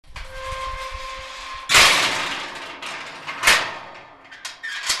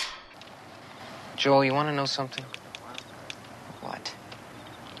Joel, you want to know something? What?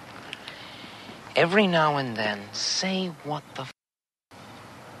 Every now and then, say what the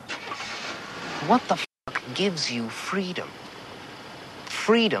gives you freedom?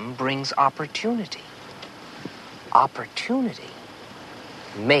 Freedom brings opportunity. Opportunity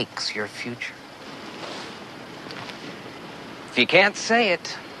makes your future. If you can't say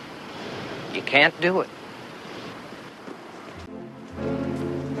it, you can't do it.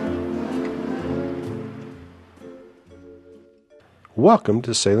 Welcome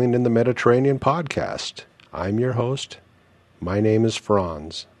to Sailing in the Mediterranean podcast. I'm your host. My name is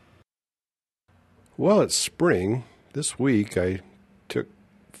Franz. Well, it's spring. This week I took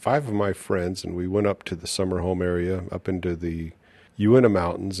 5 of my friends and we went up to the summer home area, up into the Uinta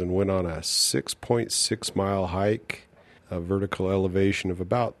Mountains, and went on a 6.6 mile hike, a vertical elevation of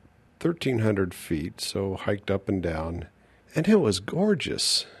about 1,300 feet, so hiked up and down. And it was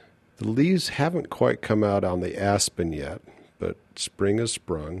gorgeous. The leaves haven't quite come out on the aspen yet, but spring has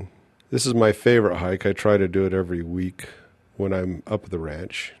sprung. This is my favorite hike. I try to do it every week when I'm up at the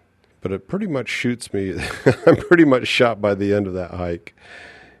ranch, but it pretty much shoots me. I'm pretty much shot by the end of that hike.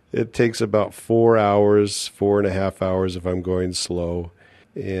 It takes about 4 hours, 4.5 hours if I'm going slow,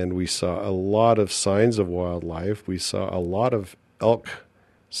 and we saw a lot of signs of wildlife. We saw a lot of elk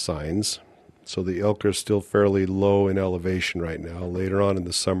signs. So the elk are still fairly low in elevation right now. Later on in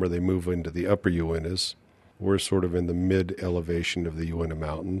the summer, they move into the upper Uintas. We're sort of in the mid-elevation of the Uinta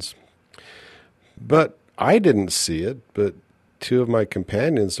Mountains. But I didn't see it, but 2 of my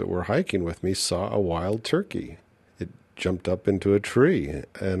companions that were hiking with me saw a wild turkey. It jumped up into a tree,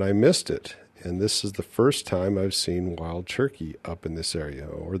 and I missed it. And this is the first time I've seen wild turkey up in this area,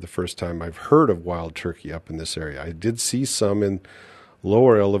 or the first time I've heard of wild turkey up in this area. I did see some in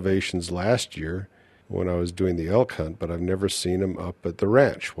lower elevations last year when I was doing the elk hunt, but I've never seen them up at the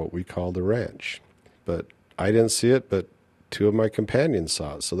ranch, what we call the ranch. But I didn't see it, but 2 of my companions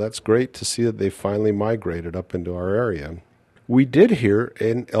saw it. So that's great to see that they finally migrated up into our area. We did hear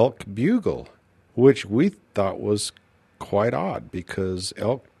an elk bugle, which we thought was quite odd because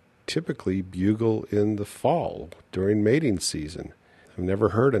elk typically bugle in the fall during mating season. I've never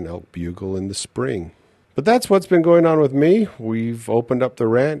heard an elk bugle in the spring. But that's what's been going on with me. We've opened up the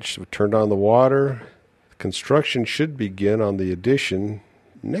ranch, we've turned on the water. Construction should begin on the addition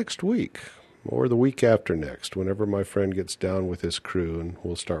next week, or the week after next, whenever my friend gets down with his crew, and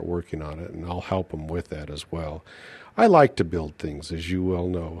we'll start working on it, and I'll help him with that as well. I like to build things, as you well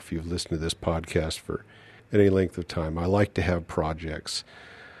know, if you've listened to this podcast for any length of time. I like to have projects.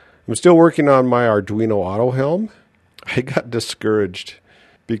 I'm still working on my Arduino Auto Helm. I got discouraged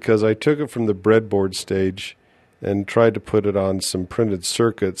because I took it from the breadboard stage and tried to put it on some printed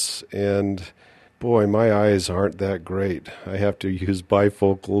circuits, and boy, my eyes aren't that great. I have to use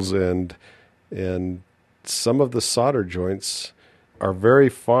bifocals, and some of the solder joints are very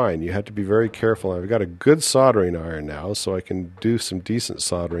fine. You have to be very careful. I've got a good soldering iron now, so I can do some decent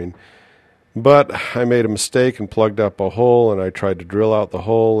soldering. But I made a mistake and plugged up a hole, and I tried to drill out the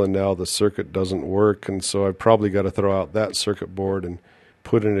hole, and now the circuit doesn't work, and so I've probably got to throw out that circuit board and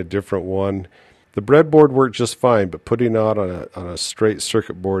put in a different one. The breadboard worked just fine, but putting it out on a straight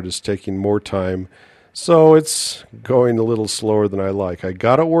circuit board is taking more time. So it's going a little slower than I like. I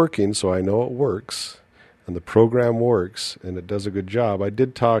got it working, so I know it works, and the program works, and it does a good job. I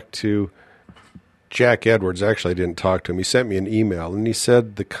did talk to Jack Edwards. Actually, I didn't talk to him. He sent me an email, and he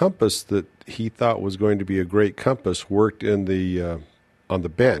said the compass that he thought was going to be a great compass worked in the on the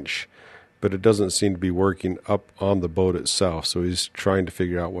bench, but it doesn't seem to be working up on the boat itself. So he's trying to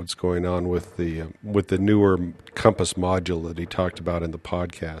figure out what's going on with the newer compass module that he talked about in the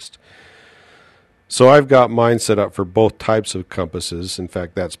podcast. So I've got mine set up for both types of compasses. In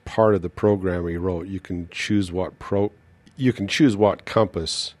fact, that's part of the program he wrote. You can choose what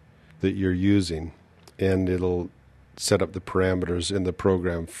compass that you're using, and it'll set up the parameters in the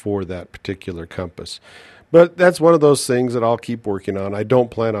program for that particular compass. But that's one of those things that I'll keep working on. I don't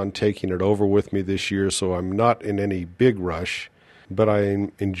plan on taking it over with me this year, so I'm not in any big rush, but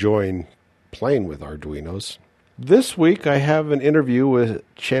I'm enjoying playing with Arduinos. This week I have an interview with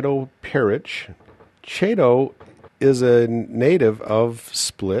Cheto Perich. Cheto is a native of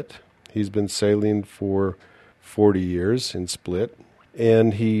Split. He's been sailing for 40 years in Split,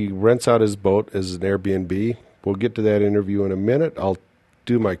 and he rents out his boat as an Airbnb. We'll get to that interview in a minute. I'll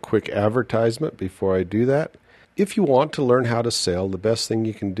do my quick advertisement before I do that. If you want to learn how to sail, the best thing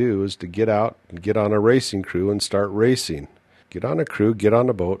you can do is to get out and get on a racing crew and start racing. Get on a crew, get on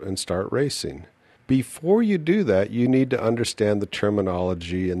a boat, and start racing. Before you do that, you need to understand the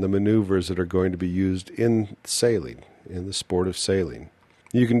terminology and the maneuvers that are going to be used in sailing, in the sport of sailing.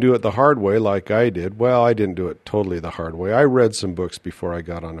 You can do it the hard way like I did. Well, I didn't do it totally the hard way. I read some books before I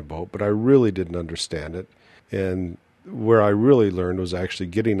got on a boat, but I really didn't understand it. And where I really learned was actually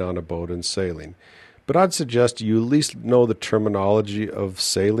getting on a boat and sailing. But I'd suggest you at least know the terminology of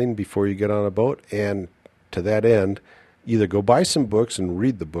sailing before you get on a boat. And to that end, either go buy some books and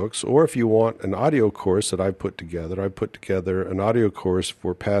read the books, or if you want an audio course that I put together an audio course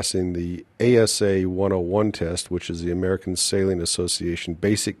for passing the ASA 101 test, which is the American Sailing Association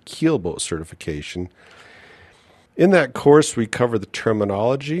Basic Keelboat Certification. In that course, we cover the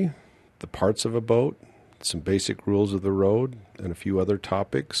terminology, the parts of a boat, some basic rules of the road, and a few other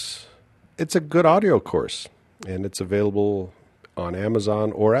topics. It's a good audio course, and it's available on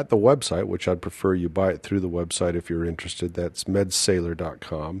Amazon or at the website, which I'd prefer you buy it through the website if you're interested. That's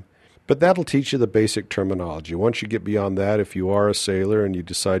medsailor.com. But that'll teach you the basic terminology. Once you get beyond that, if you are a sailor and you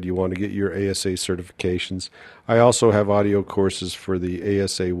decide you want to get your ASA certifications, I also have audio courses for the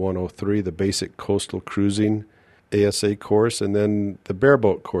ASA 103, the basic coastal cruising ASA course, and then the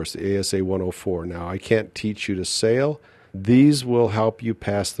bareboat course, the ASA 104. Now, I can't teach you to sail. These will help you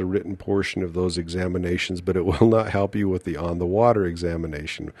pass the written portion of those examinations, but it will not help you with the on-the-water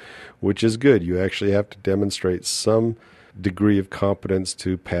examination, which is good. You actually have to demonstrate some degree of competence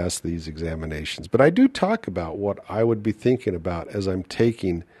to pass these examinations. But I do talk about what I would be thinking about as I'm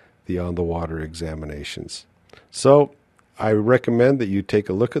taking the on-the-water examinations. So I recommend that you take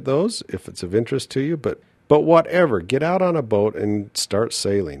a look at those if it's of interest to you, but whatever, get out on a boat and start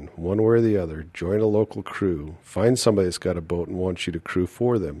sailing, one way or the other. Join a local crew. Find somebody that's got a boat and wants you to crew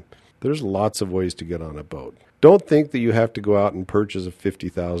for them. There's lots of ways to get on a boat. Don't think that you have to go out and purchase a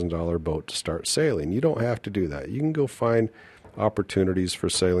 $50,000 boat to start sailing. You don't have to do that. You can go find opportunities for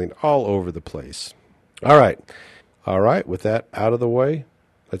sailing all over the place. All right, with that out of the way,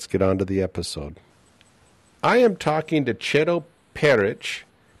 let's get on to the episode. I am talking to Cheto Peric.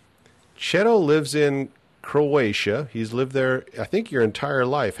 Cheto lives in Croatia. He's lived there, I think, your entire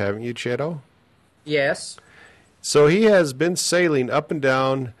life, haven't you, Cheto? Yes. So he has been sailing up and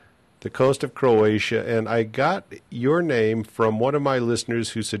down the coast of Croatia, and I got your name from one of my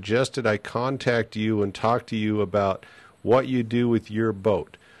listeners who suggested I contact you and talk to you about what you do with your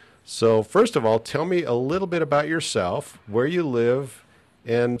boat. So first of all, tell me a little bit about yourself, where you live,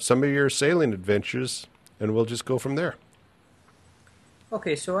 and some of your sailing adventures, and we'll just go from there.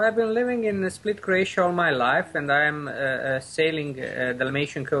 Okay, so I've been living in Split, Croatia all my life, and I'm sailing the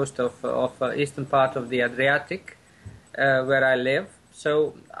Dalmatian coast of eastern part of the Adriatic, where I live.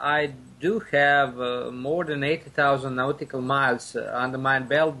 So I do have more than 80,000 nautical miles under my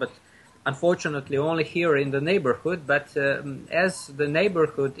belt, but unfortunately only here in the neighborhood. But as the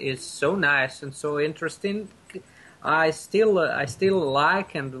neighborhood is so nice and so interesting, I still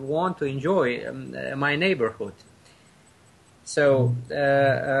like and want to enjoy my neighborhood. So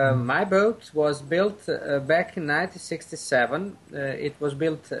my boat was built back in 1967. It was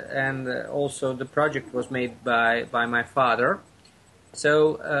built, and also the project was made by my father.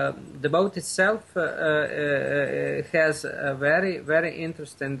 So the boat itself has a very, very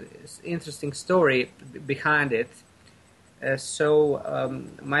interesting story behind it. So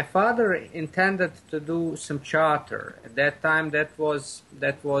my father intended to do some charter. At that time, that was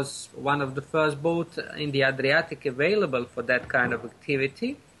one of the first boats in the Adriatic available for that kind of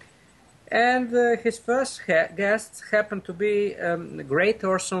activity. And his first guests happened to be great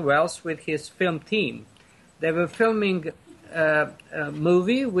Orson Welles with his film team. They were filming a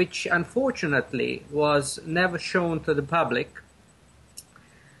movie which unfortunately was never shown to the public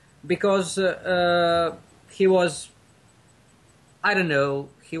because he was, I don't know,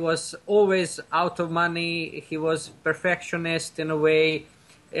 he was always out of money. He was perfectionist in a way,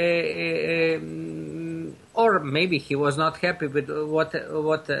 or maybe he was not happy with what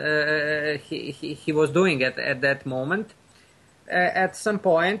he was doing at that moment. At some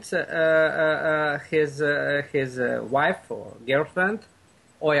point, his wife or girlfriend,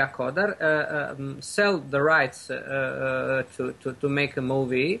 Oya Kodar, sell the rights to make a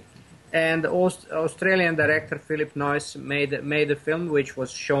movie. And Australian director Philip Noyce made a film which was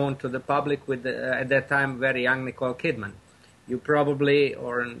shown to the public with at that time very young Nicole Kidman. You probably,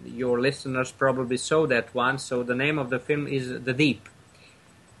 or your listeners probably saw that one. So the name of the film is The Deep.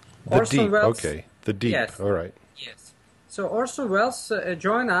 The Deep. Okay, The Deep. Yes. All right. Yes. So Orson Welles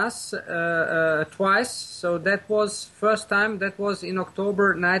joined us twice. So that was first time. That was in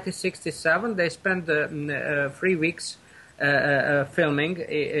October 1967. They spent 3 weeks. Filming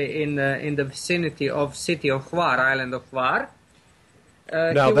in the vicinity of city of Hvar, island of Hvar.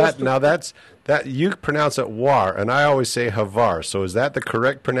 That's you pronounce it War, and I always say Hvar. So is that the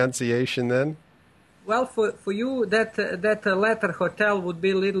correct pronunciation then? Well, for you, that letter hotel would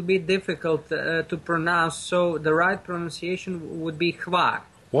be a little bit difficult to pronounce, so the right pronunciation would be Hvar.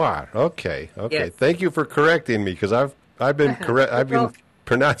 Hvar. Okay. Yes. Thank you for correcting me, because I've been I've been Well,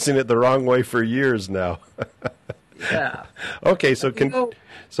 pronouncing it the wrong way for years now. yeah. Okay, so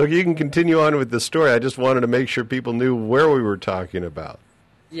so you can continue on with the story. I just wanted to make sure people knew where we were talking about.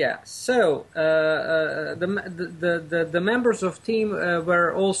 Yeah. So the members of team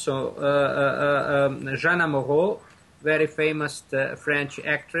were also Jeanne Moreau, very famous French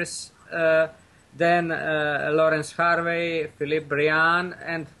actress. Then Laurence Harvey, Philippe Briand,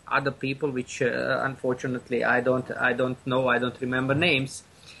 and other people, which unfortunately I don't know. I don't remember names.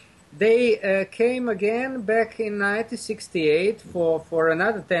 They came again back in 1968 for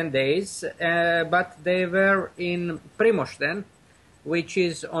another 10 days, but they were in Primošten, which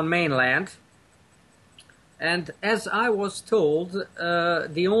is on mainland. And as I was told,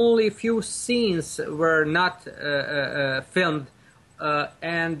 the only few scenes were not filmed,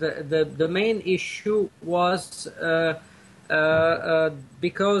 and the main issue was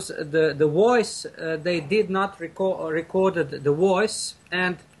because the voice, they did not recorded the voice,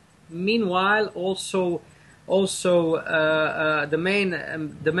 and meanwhile also the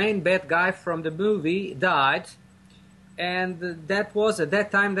main bad guy from the movie died. And that was at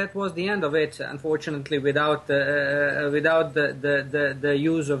that time. That was the end of it. Unfortunately, without the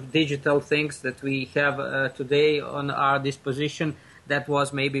use of digital things that we have today on our disposition, that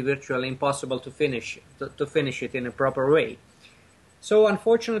was maybe virtually impossible to finish it in a proper way. So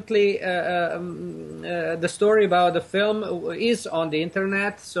unfortunately, the story about the film is on the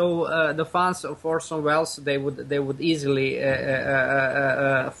internet. So the fans of Orson Welles, they would easily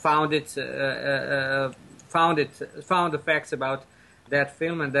found the facts about that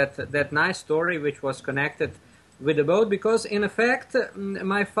film and that nice story which was connected with the boat, because in effect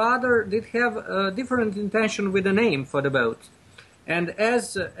my father did have a different intention with the name for the boat, and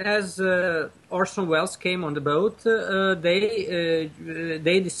as Orson Welles came on the boat, they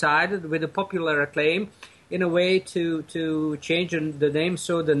decided with a popular acclaim in a way to change the name,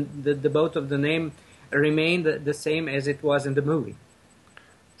 so the boat of the name remained the same as it was in the movie.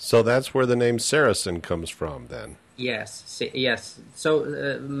 So that's where the name Saracen comes from, then. Yes. So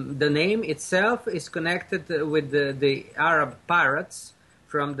the name itself is connected with the Arab pirates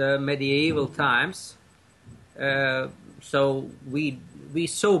from the medieval times. So we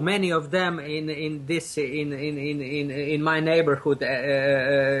saw many of them in my neighborhood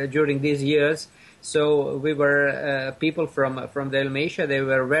during these years. So we were people from Dalmatia. They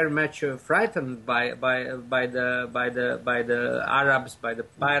were very much frightened by the Arabs, by the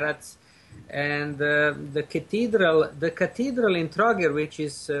pirates, and the cathedral in Trogir, which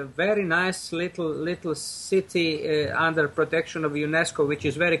is a very nice little city under protection of UNESCO, which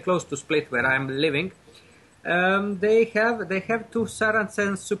is very close to Split, where I'm living. They have two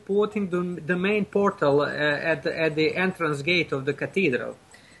Saracens supporting the main portal at the entrance gate of the cathedral.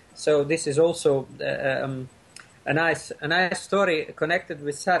 So this is also a nice story connected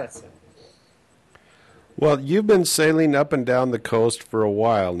with Saracen. Well, you've been sailing up and down the coast for a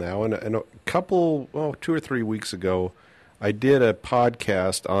while now, and a couple, 2 or 3 weeks ago, I did a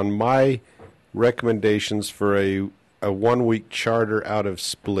podcast on my recommendations for a 1-week charter out of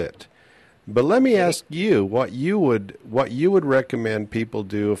Split. But let me ask you what you would recommend people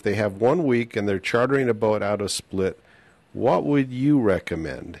do if they have 1 week and they're chartering a boat out of Split. What would you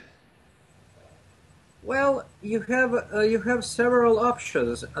recommend? Well, you have several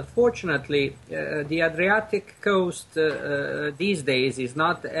options. Unfortunately, the Adriatic coast these days is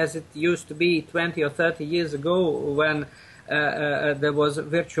not as it used to be 20 or 30 years ago, when there was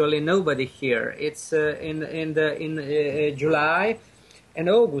virtually nobody here. It's in July and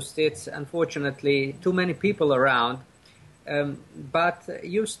August. It's unfortunately too many people around, but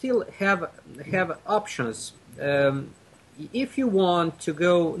you still have options. If you want to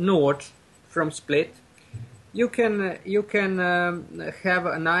go north from Split, you can have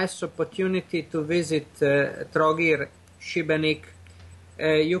a nice opportunity to visit Trogir, Šibenik.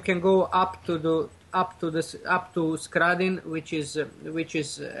 You can go up to Skradin, which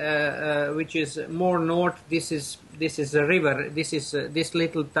is more north. This is a river. This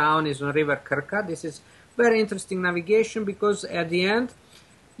little town is on River Krka. This is very interesting navigation, because at the end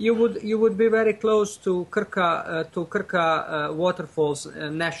you would be very close to Krka Waterfalls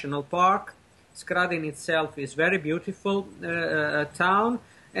National Park. Skradin itself is very beautiful town,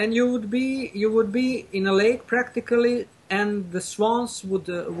 and you would be in a lake practically, and the swans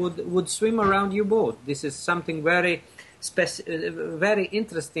would swim around your boat. This is something very very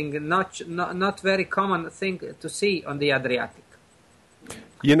interesting, not very common thing to see on the Adriatic.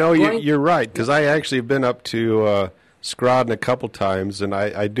 You know, you're right, because I actually have been up to Skradden a couple times, and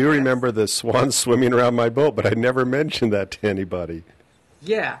I do remember the swans swimming around my boat, but I never mentioned that to anybody.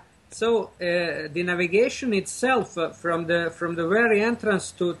 Yeah. So the navigation itself from the very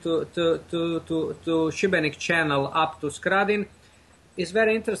entrance to Šibenik Channel up to Skradin is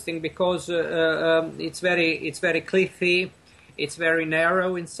very interesting because it's very cliffy, it's very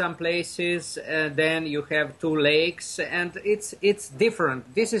narrow in some places. Then you have two lakes, and it's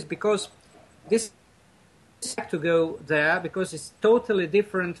different. This is because this have to go there because it's totally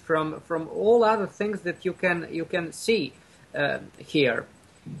different from all other things that you can see here.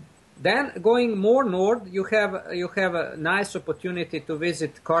 Then going more north, you have a nice opportunity to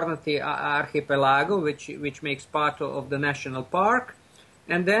visit Kornati Archipelago, which makes part of the national park,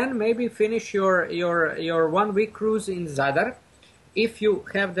 and then maybe finish your 1 week cruise in Zadar, if you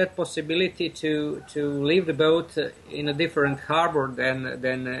have that possibility to leave the boat in a different harbor than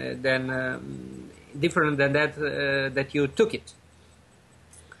different than that you took it.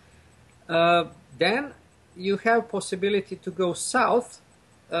 Then you have possibility to go south.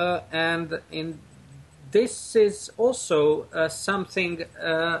 And this is also something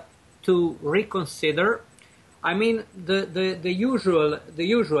to reconsider. I mean, the usual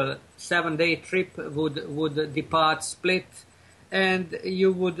 7-day trip would depart Split, and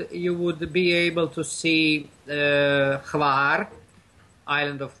you would be able to see Hvar,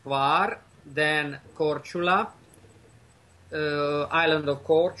 island of Hvar, then Korčula, island of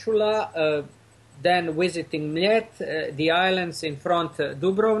Korčula. Then visiting Mljet, the islands in front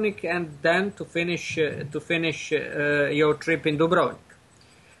Dubrovnik, and then to finish your trip in Dubrovnik.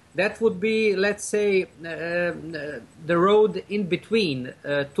 That would be, let's say, the road in between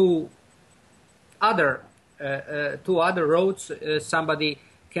two other roads somebody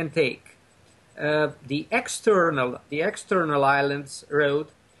can take. The external islands road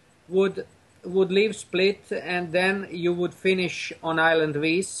would leave Split, and then you would finish on island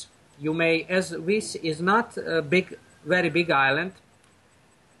Vis. You may, as Vis is not a very big island,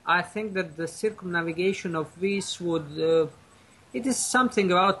 I think that the circumnavigation of Vis would, it is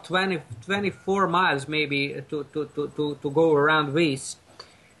something about 24 miles maybe to go around Vis.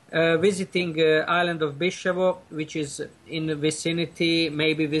 Visiting island of Biševo, which is in the vicinity,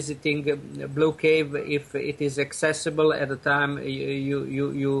 maybe visiting Blue Cave if it is accessible at the time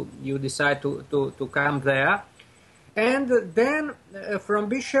you decide to come there. And then from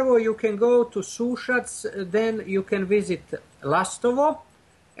Biševo you can go to Sušac, then you can visit Lastovo,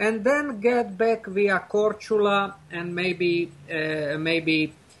 and then get back via Korčula, and maybe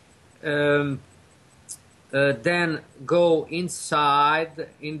then go inside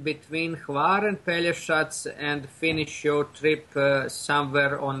in between Hvar and Pelješac and finish your trip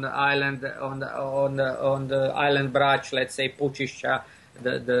somewhere on the island on the island Brač, let's say Pučišća,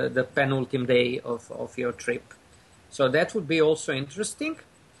 the penultimate day of your trip. So that would be also interesting.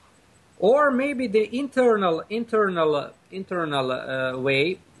 Or maybe the internal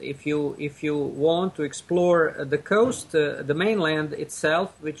way, if you want to explore the coast, the mainland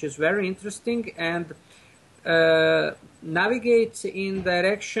itself, which is very interesting, and navigate in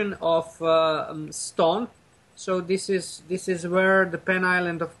direction of Ston. So this is where the Pen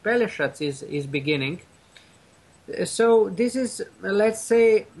Island of Pelješac is beginning. So this is, let's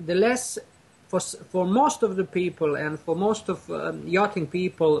say, the less. For most of the people and for most of yachting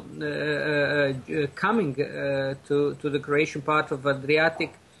people coming to the Croatian part of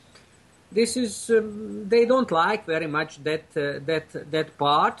Adriatic, this is they don't like very much that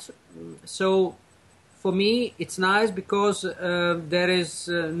part. So for me, it's nice because there is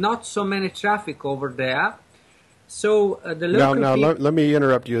not so many traffic over there. So the local now let me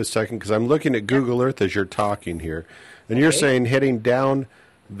interrupt you a second, because I'm looking at Google Earth as you're talking here, and you're saying heading down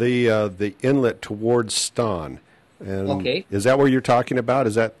the inlet towards Ston. And is that where you're talking about?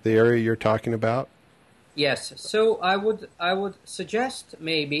 Is that the area you're talking about? Yes. So I would suggest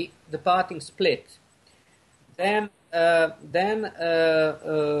maybe departing Split, then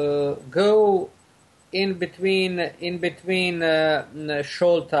go in between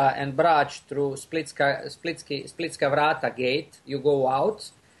Šolta and Brač through Splitska Vrata gate. You go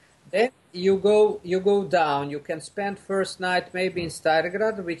out, then you go down. You can spend first night maybe in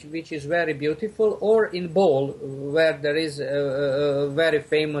Stargrad, which is very beautiful, or in Bol, where there is a very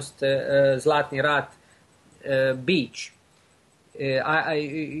famous Zlatni Rat beach.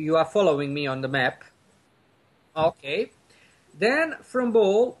 You are following me on the map. Okay. Then from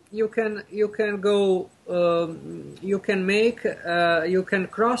Bol you can go you can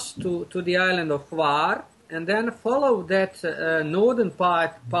cross to the island of Hvar, and then follow that northern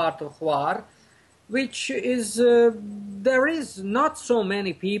part of Hvar. which is there is not so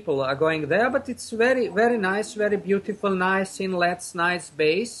many people are going there, but it's very, very nice, very beautiful, nice inlets, nice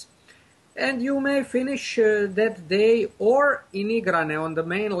bays. And you may finish that day or in Igrane on the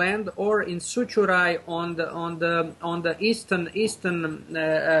mainland, or in Sučuraj on the eastern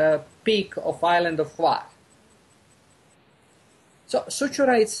peak of island of Hvar. So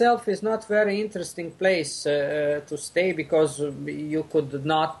Sučuraj itself is not very interesting place to stay because you could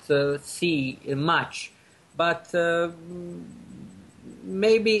not see much, but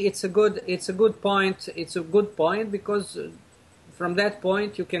maybe it's a good point. It's a good point because from that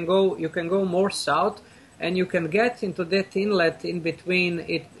point you can go more south, and you can get into that inlet in between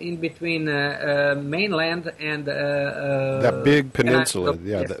mainland and that big peninsula.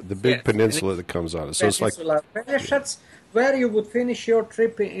 The big peninsula that comes on it. So it's like Pelješac, where you would finish your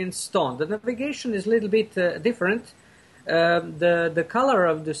trip in Ston. The navigation is a little bit different. The color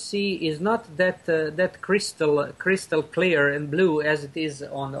of the sea is not that crystal clear and blue as it is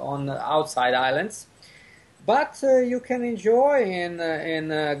on the outside islands. But you can enjoy in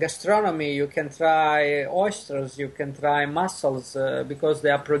gastronomy. You can try oysters. You can try mussels because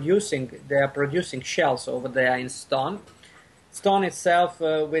they are producing shells over there in Ston. Ston itself,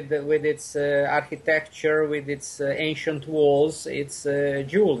 with its architecture, with its ancient walls, its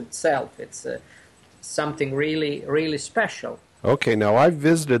jewel itself. It's something really, really special. Okay, now I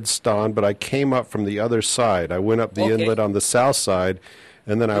visited Ston, but I came up from the other side. I went up the inlet on the south side.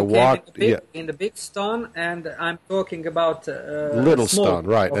 And then I walked in the big Ston, and I'm talking about Little Ston,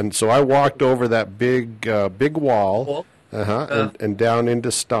 right? And so I walked over that big wall, and down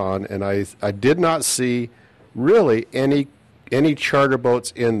into Ston, and I did not see really any charter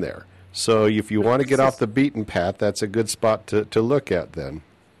boats in there. So if you want to get off the beaten path, that's a good spot to look at then.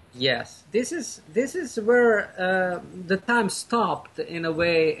 Yes, this is where the time stopped in a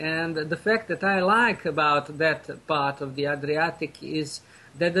way, and the fact that I like about that part of the Adriatic is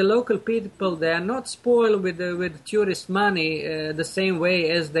that the local people, they are not spoiled with tourist money the same way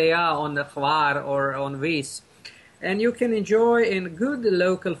as they are on the Hvar or on Vis. And you can enjoy in good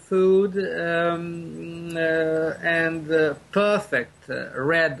local food and perfect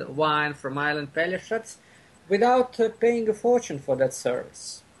red wine from Island Pelješac without paying a fortune for that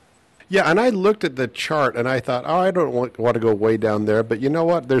service. Yeah, and I looked at the chart and I thought, I don't want to go way down there. But you know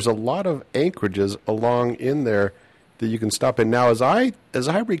what? There's a lot of anchorages along in there that you can stop in. Now, as I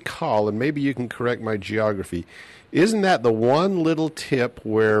recall, and maybe you can correct my geography, isn't that the one little tip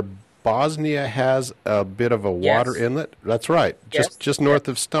where Bosnia has a bit of a water inlet? That's right. Yes. Just north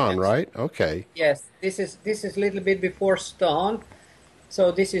of Ston, right? Okay. Yes, this is a little bit before Ston.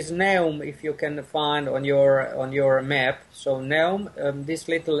 So this is Neum, if you can find on your map. So Neum, this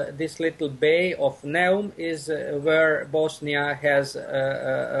little bay of Neum is where Bosnia has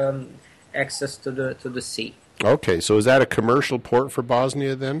access to the sea. Okay, so is that a commercial port for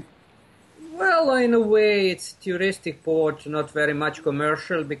Bosnia then? Well, in a way, it's a touristic port, not very much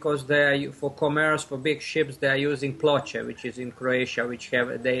commercial, because for commerce, for big ships, they are using Ploče, which is in Croatia, which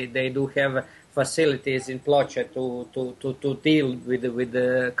they do have facilities in Ploče to deal with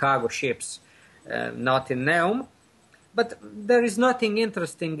the cargo ships, not in Neum. But there is nothing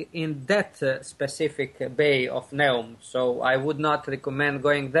interesting in that specific bay of Neum, so I would not recommend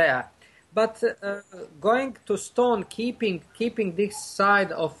going there. But going to Ston, keeping this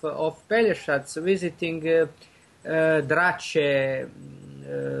side of Pelješac, visiting Drače,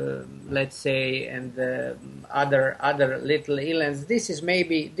 let's say, and other little islands, this is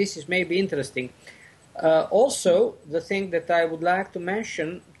maybe interesting. Also, the thing that I would like to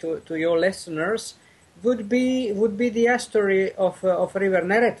mention to your listeners would be the estuary of River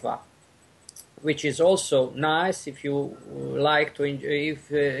Neretva, which is also nice if you like to if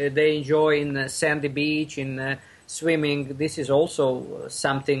they enjoy in sandy beach, in swimming. This is also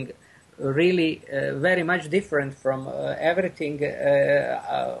something really very much different from everything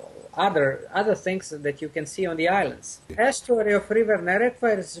other things that you can see on the islands. The estuary of River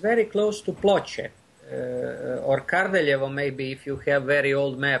Neretva is very close to Ploče. Or Kardeljevo, maybe, if you have very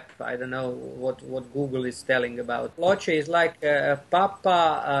old map. I don't know what Google is telling about. Ploče is like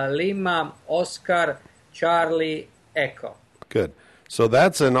Papa, Lima, Oscar, Charlie, Echo. Good. So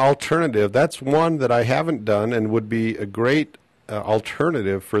that's an alternative. That's one that I haven't done and would be a great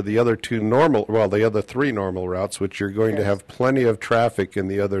alternative for the other three normal routes, which you're going to have plenty of traffic in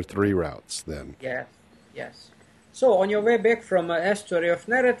the other three routes then. Yes. So on your way back from estuary of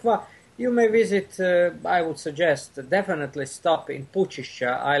Neretva, you may visit, I would suggest, definitely stop in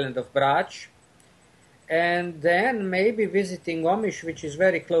Pučišća, island of Brač, and then maybe visiting Omiš, which is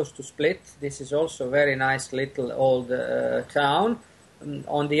very close to Split. This is also a very nice little old town.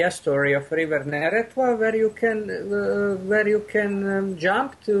 on the estuary of River Neretva, where you can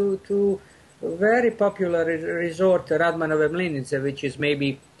jump to very popular resort Radmanove Mlinice, which is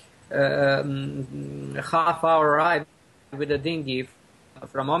maybe half-hour ride with a dinghy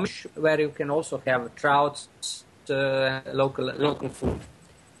from Omiš, where you can also have trouts, local food.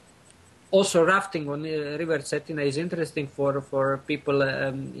 Also, rafting on River Cetina is interesting for people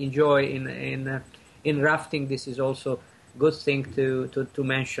enjoy in rafting. This is also a good thing to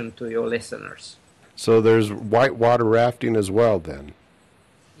mention to your listeners. So there's whitewater rafting as well, then?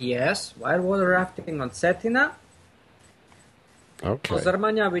 Yes, whitewater rafting on Cetina. Okay.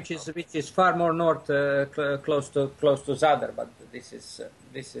 Zarmanja, which is far more north, close to Zadar, but this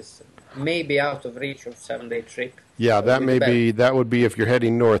is maybe out of reach of 7-day trip. Yeah, so that would be if you're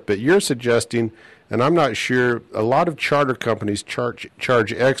heading north. But you're suggesting, and I'm not sure, a lot of charter companies charge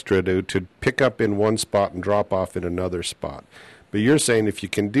extra to pick up in one spot and drop off in another spot. But you're saying if you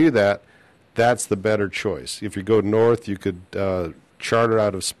can do that, that's the better choice. If you go north, you could charter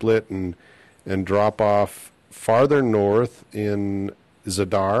out of Split and drop off farther north in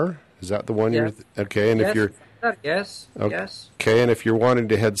Zadar. Is that the one yes. you're okay? And yes. if you're yes, okay, yes. Okay, and if you're wanting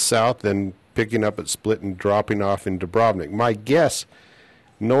to head south, then picking up at Split and dropping off in Dubrovnik. My guess,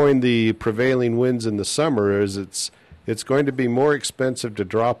 knowing the prevailing winds in the summer, is it's going to be more expensive to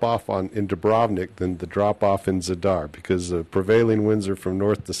drop off in Dubrovnik than to drop off in Zadar because the prevailing winds are from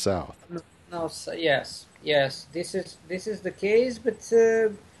north to south. No, yes, this is the case, but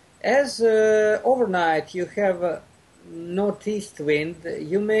as overnight you have northeast wind,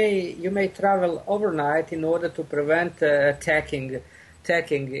 you may travel overnight in order to prevent tacking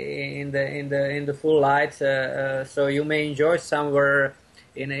in the full light. So you may enjoy somewhere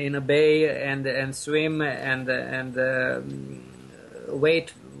in a bay and swim and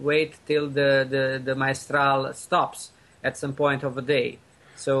wait till the Maestral stops at some point of the day.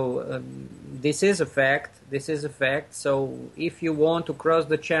 So this is a fact. So if you want to cross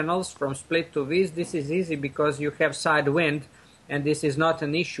the channels from Split to Vis, this is easy because you have side wind, and this is not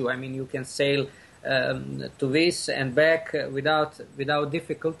an issue. I mean, you can sail to Vis and back without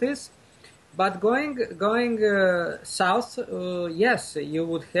difficulties. But going south, yes, you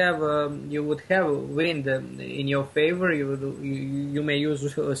would have wind in your favor. You may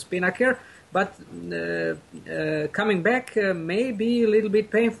use spinnaker. But coming back may be a little bit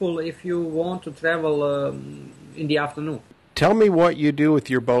painful if you want to travel in the afternoon. Tell me what you do with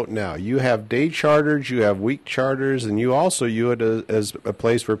your boat now. You have day charters, you have week charters, and you also use it as a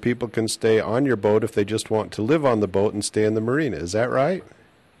place where people can stay on your boat if they just want to live on the boat and stay in the marina. Is that right?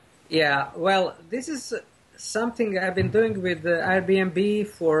 Yeah, well, this is something I've been doing with Airbnb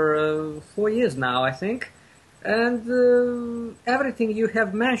for 4 years now, I think. And everything you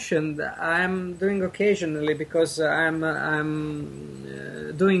have mentioned, I'm doing occasionally because I'm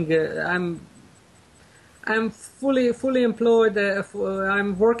fully employed.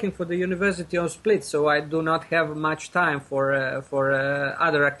 I'm working for the University of Split, so I do not have much time for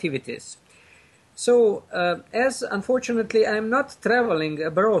other activities. So, as unfortunately I'm not traveling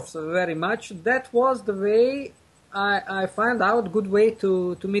abroad very much, that was the way I found out good way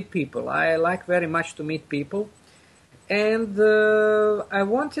to meet people. I like very much to meet people, and I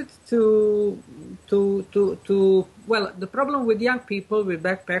wanted to well, the problem with young people, with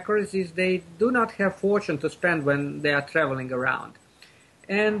backpackers, is they do not have fortune to spend when they are traveling around,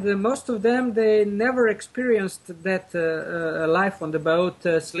 and most of them, they never experienced that life on the boat,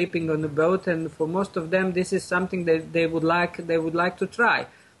 sleeping on the boat, and for most of them this is something that they would like to try.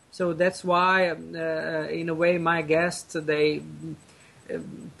 So that's why, in a way, my guests, they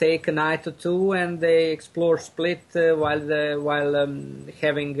take a night or two and they explore Split while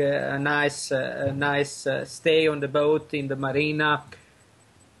having a nice stay on the boat in the marina,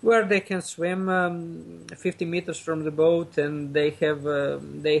 where they can swim 50 meters from the boat, and they have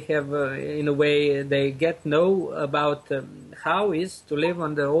in a way they get know about how it is to live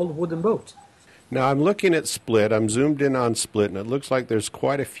on the old wooden boat. Now, I'm looking at Split. I'm zoomed in on Split, and it looks like there's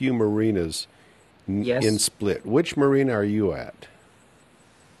quite a few marinas in Split. Which marina are you at?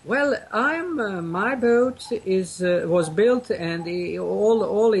 Well, my boat was built, and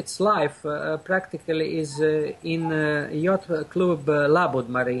all its life practically is in Yacht Club Labud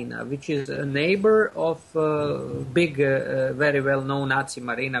Marina, which is a neighbor of big, very well-known Nazi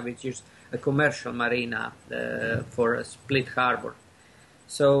Marina, which is a commercial marina for Split Harbor.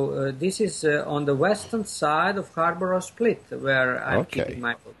 So this is on the western side of Harbor of Split, where I'm keeping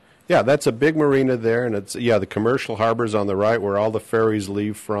my boat. Yeah, that's a big marina there, and it's the commercial harbor's on the right, where all the ferries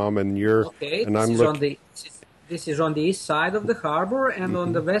leave from, and this is on the east side of the harbor, and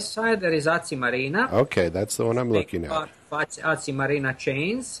on the west side there is Aci Marina. Okay, that's the one I'm looking at. ATSI Marina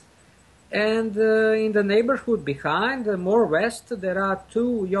chains. And in the neighborhood behind, more west, there are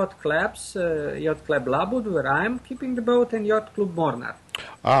two yacht clubs, Yacht Club Labud, where I'm keeping the boat, and Yacht Club Mornar.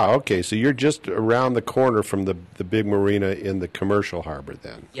 Ah, okay. So you're just around the corner from the big marina in the commercial harbor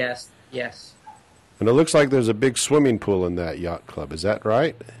then. Yes, yes. And it looks like there's a big swimming pool in that yacht club. Is that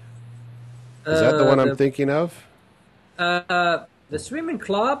right? Is that the one I'm thinking of? The swimming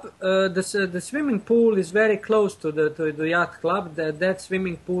club, the swimming pool is very close to the yacht club. That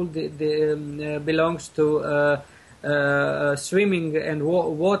swimming pool belongs to swimming and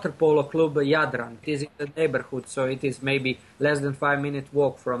water polo club Jadran. It is in the neighborhood, so it is maybe less than 5 minute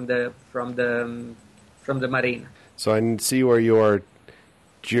walk from the marina. So I can see where you are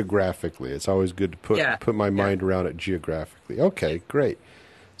geographically. It's always good to put my mind around it geographically. Okay, great.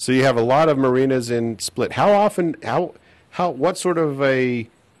 So you have a lot of marinas in Split. How often? What sort of a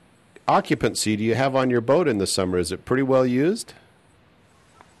occupancy do you have on your boat in the summer? Is it pretty well used?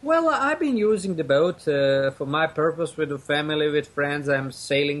 Well, I've been using the boat for my purpose with the family, with friends. I'm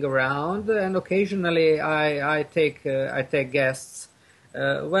sailing around, and occasionally I take guests.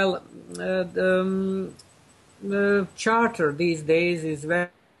 The charter these days is very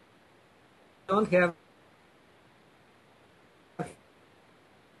don't have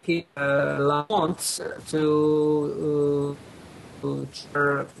wants to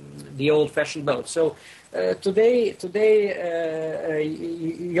the old-fashioned boat. So today,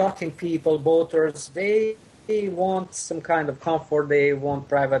 yachting people, boaters, they want some kind of comfort. They want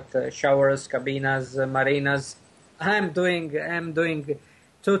private showers, cabinas, marinas. I'm doing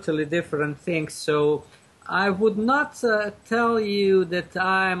totally different things. So I would not tell you that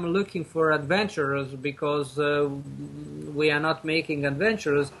I'm looking for adventurers, because we are not making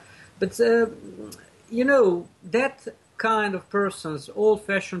adventurers. But, that kind of persons,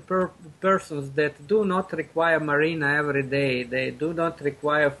 old-fashioned persons that do not require marina every day, they do not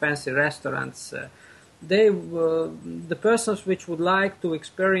require fancy restaurants. The persons which would like to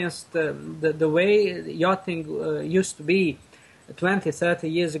experience the way yachting used to be 20, 30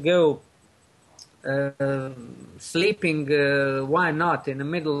 years ago, sleeping, why not, in the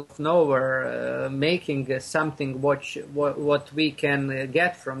middle of nowhere, making something what we can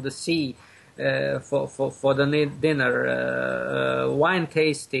get from the sea for the dinner, wine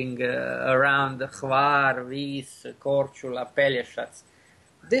tasting around Hvar, Vis, Korčula, Pelješac.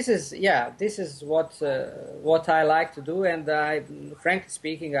 This is what I like to do, and frankly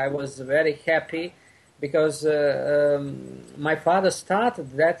speaking, I was very happy, because my father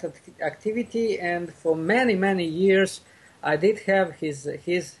started that activity, and for many years I did have his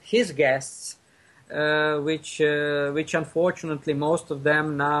guests, which unfortunately most of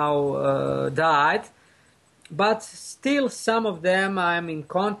them now died, but still some of them I'm in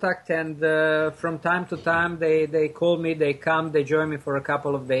contact, and from time to time they call me, they come, they join me for a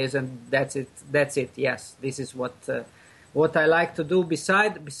couple of days, and that's it. Yes, this is what I like to do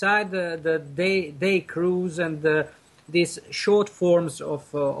beside the day cruise and these short forms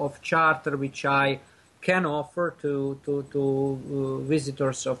of charter which I can offer to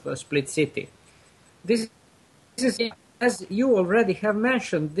visitors of Split City. This is, as you already have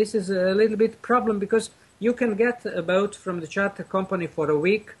mentioned, this is a little bit problem, because you can get a boat from the charter company for a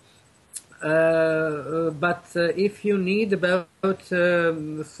week, but if you need a boat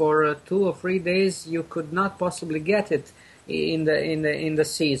for 2 or 3 days, you could not possibly get it in the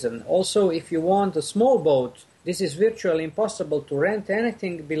season. Also, if you want a small boat, this is virtually impossible to rent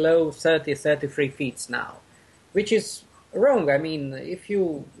anything below 33 feet now, which is wrong. I mean, if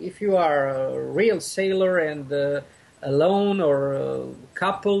you are a real sailor and alone or a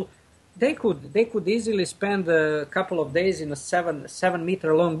couple, they could easily spend a couple of days in a 7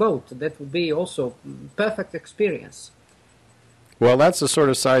 meter long boat. That would be also perfect experience. Well, that's the sort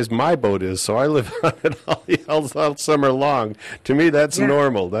of size my boat is, so I live on it all summer long. To me, that's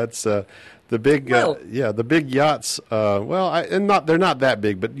normal. That's the big, the big yachts. They're not that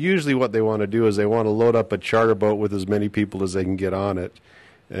big, but usually what they want to do is they want to load up a charter boat with as many people as they can get on it,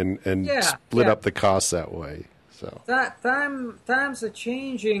 and split up the costs that way. So times are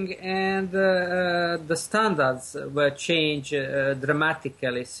changing, and the standards were changed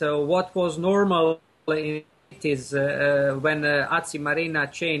dramatically. So what was normal it is when ATSI Marina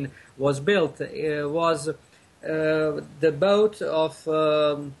chain was built, was the boat of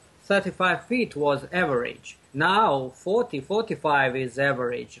 35 feet was average. Now 40, 45 is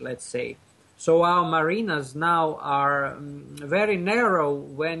average, let's say. So our marinas now are very narrow.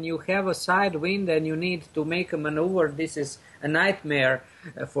 When you have a side wind and you need to make a maneuver, this is a nightmare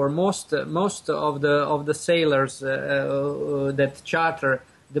for most of the sailors that charter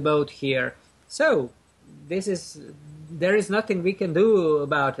the boat here. So this is there is nothing we can do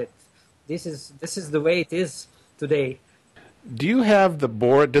about it. This is the way it is today. Do you have the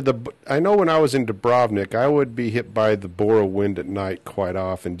Bora? I know when I was in Dubrovnik, I would be hit by the Bora wind at night quite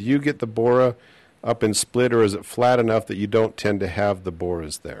often. Do you get the Bora up in Split, or is it flat enough that you don't tend to have the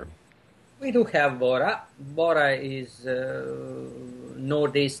Boras there? We do have Bora. Bora is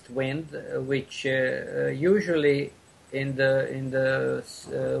northeast wind, which usually in the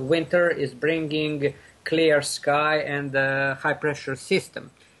winter is bringing clear sky and high pressure system.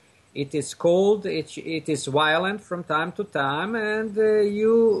 It is cold, it is violent from time to time, and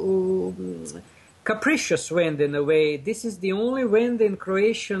capricious wind in a way. This is the only wind in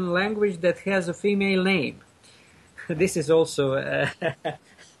Croatian language that has a female name. This is also a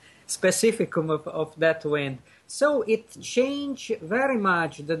specificum of that wind. So it changed very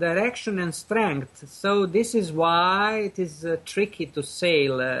much the direction and strength. So this is why it is tricky to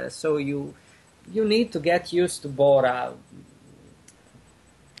sail. So you need to get used to Bora.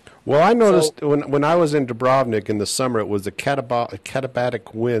 Well, I noticed when I was in Dubrovnik in the summer, it was the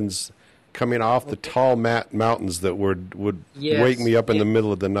katabatic winds coming off the tall mountains that would wake me up in the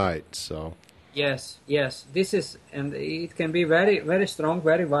middle of the night. So yes, this is, and it can be very, very strong,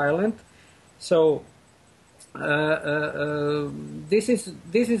 very violent. So this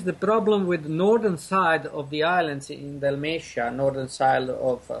is the problem with the northern side of the islands in Dalmatia, northern side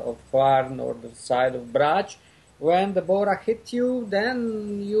of Hvar, northern side of Brač. When the Bora hit you,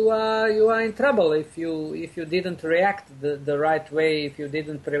 then you are in trouble if you didn't react the right way, if you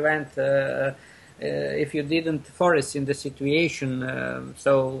didn't prevent, if you didn't force in the situation.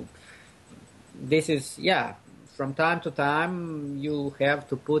 So this is, from time to time you have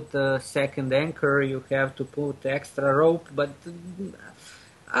to put a second anchor, you have to put extra rope, but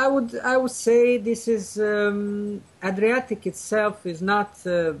I would say this is Adriatic itself is not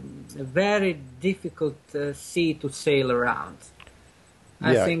a very difficult sea to sail around.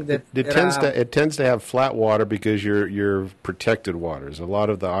 I think that it tends to have flat water because you're protected waters. A lot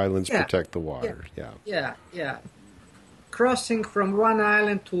of the islands protect the water. Yeah. Crossing from one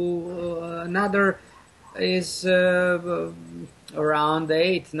island to another is around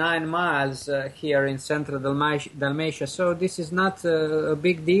 8-9 miles here in central Dalmatia. So this is not a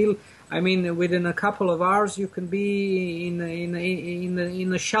big deal. I mean, within a couple of hours you can be in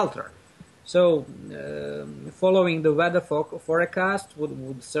a shelter. So following the weather forecast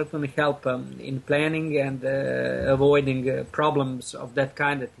would certainly help in planning and avoiding problems of that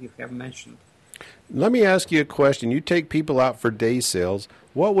kind that you have mentioned. Let me ask you a question. You take people out for day sails.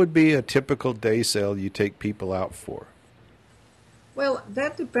 What would be a typical day sail you take people out for? Well,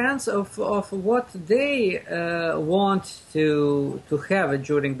 that depends of what they want to have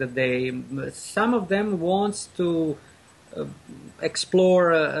during the day. Some of them wants to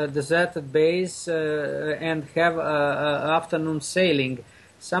explore a deserted base and have afternoon sailing.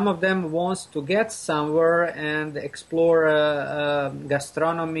 Some of them wants to get somewhere and explore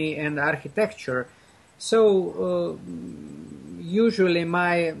gastronomy and architecture. So usually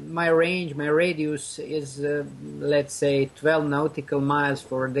my range, my radius is, let's say, 12 nautical miles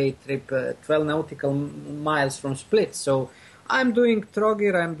for a day trip, 12 nautical miles from Split. So I'm doing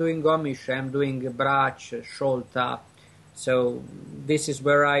Trogir, I'm doing Omiš, I'm doing Brač, Šolta. So this is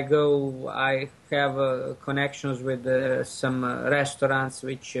where I go. I have connections with some restaurants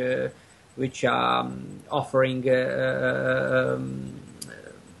which are offering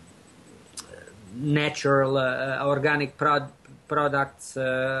natural organic products,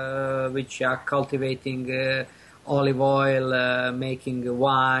 which are cultivating olive oil, making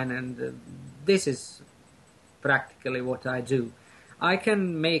wine, and this is practically what I do. I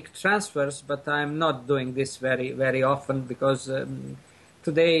can make transfers, but I'm not doing this very, very often because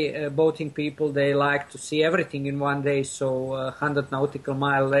today boating people, they like to see everything in one day, so 100 nautical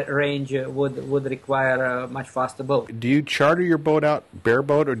mile range would require a much faster boat. Do you charter your boat out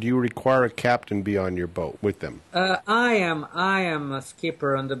bareboat, or do you require a captain be on your boat with them? I am a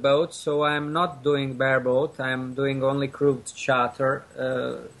skipper on the boat, so I'm not doing bareboat. I'm doing only crewed charter.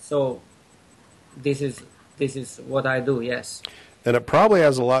 So this is what I do. Yes. And it probably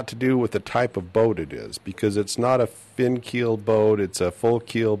has a lot to do with the type of boat it is, because it's not a fin-keel boat, it's a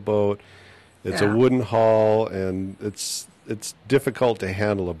full-keel boat, it's a wooden hull, and it's difficult to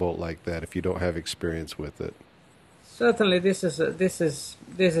handle a boat like that if you don't have experience with it. Certainly, this is a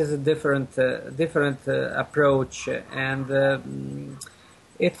different approach, and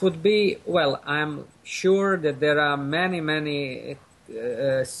it would be, well, I'm sure that there are many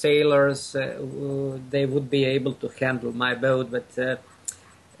sailors they would be able to handle my boat, but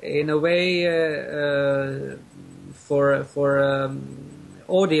in a way for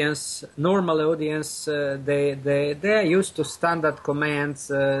audience, normal audience, they are used to standard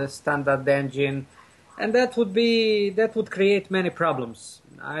commands, standard engine, and that would create many problems.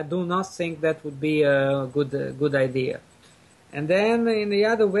 I do not think that would be a good idea. And then in the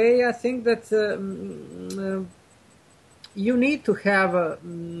other way, I think that you need to have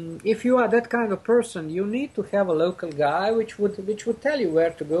if you are that kind of person, you need to have a local guy which would tell you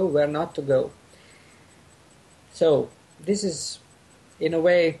where to go, where not to go. So this is in a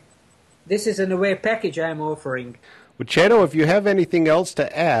way a package I'm offering. Well, Cheto, if you have anything else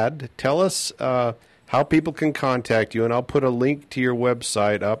to add, tell us how people can contact you, and I'll put a link to your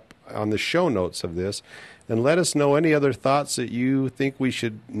website up on the show notes of this. And let us know any other thoughts that you think we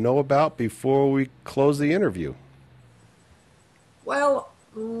should know about before we close the interview. Well,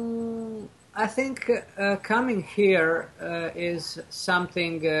 I think coming here is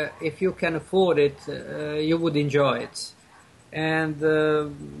something, if you can afford it, you would enjoy it. And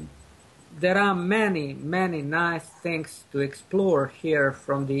there are many nice things to explore here,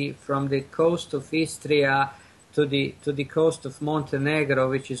 from the coast of Istria to the coast of Montenegro,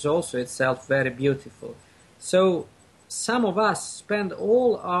 which is also itself very beautiful. So some of us spend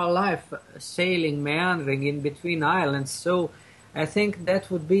all our life sailing, meandering in between islands. So I think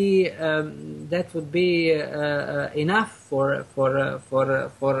that would be enough for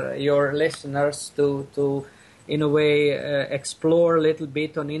your listeners to in a way explore a little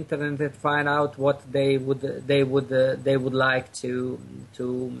bit on internet and find out what they would like to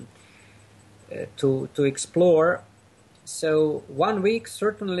explore. So 1 week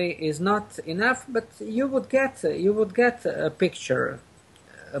certainly is not enough, but you would get a picture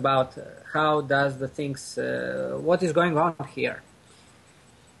about how does the things, what is going on here.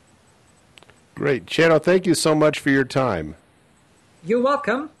 Great. Cheto, thank you so much for your time. You're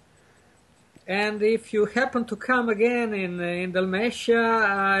welcome. And if you happen to come again in Dalmatia,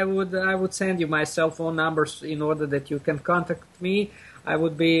 I would send you my cell phone numbers in order that you can contact me. I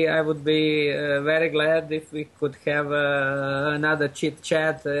would be very glad if we could have another chit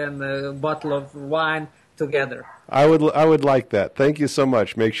chat and a bottle of wine together. I would like that. Thank you so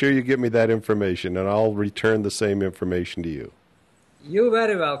much. Make sure you give me that information, and I'll return the same information to you. You're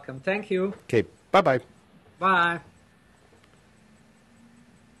very welcome. Thank you. Okay. Bye-bye. Bye.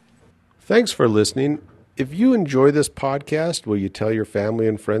 Thanks for listening. If you enjoy this podcast, will you tell your family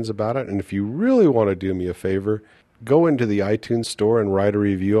and friends about it? And if you really want to do me a favor, go into the iTunes store and write a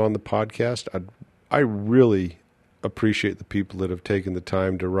review on the podcast. I really appreciate the people that have taken the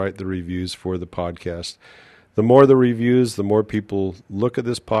time to write the reviews for the podcast. The more the reviews, the more people look at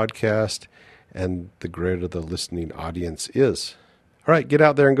this podcast, and the greater the listening audience is. All right, get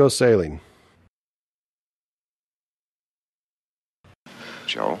out there and go sailing.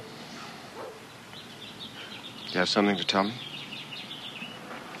 Joe, you have something to tell me?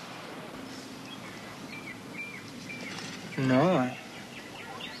 No, I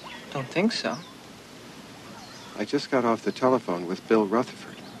don't think so. I just got off the telephone with Bill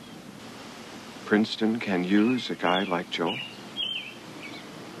Rutherford. Princeton can use a guy like Joe.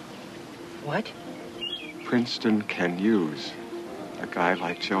 What? Princeton can use a guy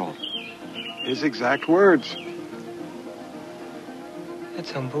like Joe. His exact words.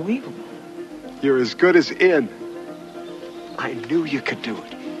 That's unbelievable. You're as good as in. I knew you could do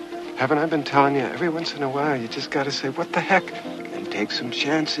it. Haven't I been telling you, every once in a while, you just gotta say, what the heck, and take some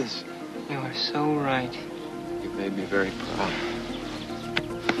chances. You are so right. You've made me very proud.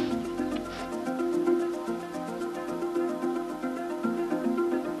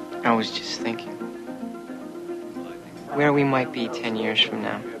 I was just thinking where we might be 10 years from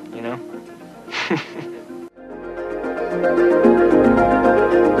now, you know?